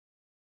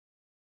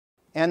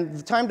And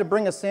the time to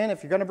bring us in,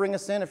 if you're going to bring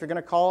us in, if you're going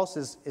to call us,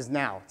 is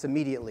now. It's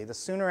immediately. The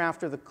sooner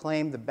after the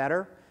claim, the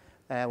better.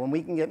 When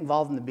we can get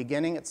involved in the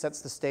beginning, it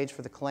sets the stage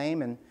for the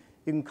claim. And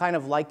you can kind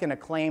of liken a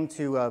claim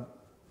to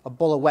a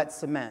bowl of wet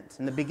cement.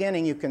 In the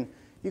beginning, you can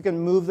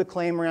move the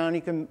claim around.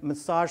 You can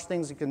massage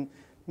things. You can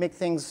make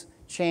things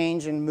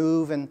change and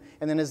move. And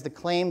then as the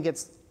claim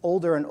gets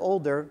older and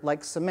older,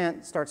 like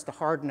cement starts to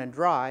harden and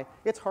dry,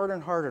 it's harder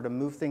and harder to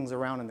move things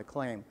around in the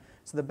claim.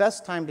 So the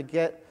best time to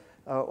get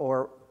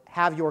or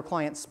have your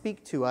client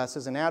speak to us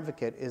as an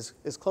advocate is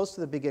as close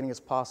to the beginning as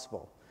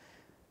possible.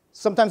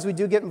 Sometimes we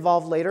do get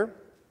involved later.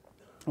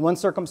 In one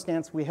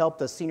circumstance, we helped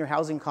a senior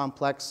housing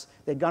complex.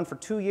 They'd gone for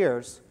 2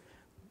 years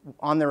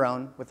on their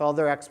own with all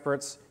their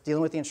experts,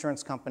 dealing with the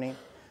insurance company,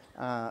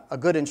 a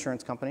good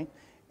insurance company,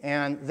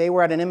 and they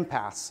were at an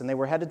impasse, and they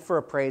were headed for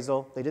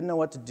appraisal. They didn't know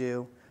what to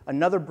do.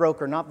 Another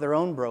broker, not their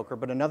own broker,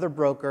 but another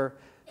broker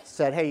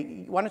said,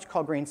 hey, why don't you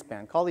call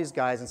Greenspan? Call these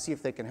guys and see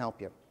if they can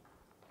help you.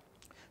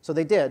 So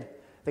they did.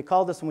 They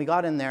called us, and we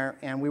got in there,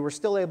 and we were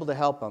still able to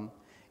help them.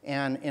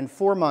 And in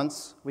 4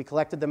 months, we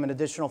collected them an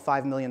additional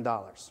 $5 million.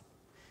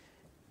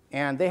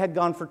 And they had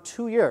gone for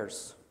 2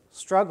 years,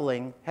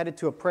 struggling, headed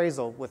to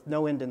appraisal with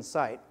no end in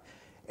sight.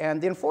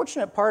 And the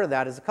unfortunate part of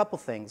that is a couple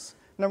things.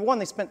 Number one,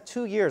 they spent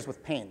 2 years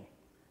with pain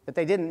that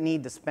they didn't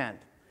need to spend.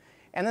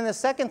 And then the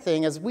second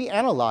thing is we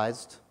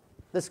analyzed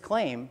this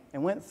claim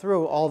and went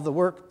through all of the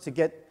work to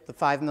get the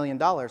 $5 million.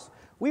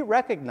 We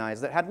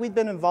recognized that had we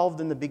been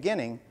involved in the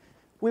beginning,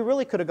 we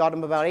really could have got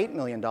them about $8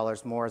 million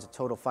more as a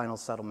total final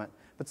settlement.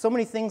 But so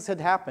many things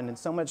had happened and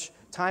so much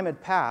time had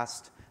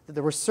passed that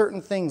there were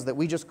certain things that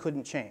we just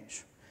couldn't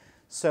change.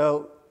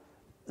 So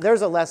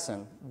there's a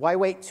lesson. Why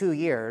wait 2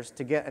 years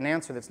to get an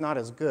answer that's not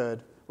as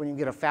good when you can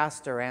get a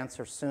faster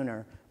answer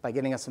sooner by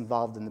getting us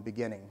involved in the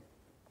beginning?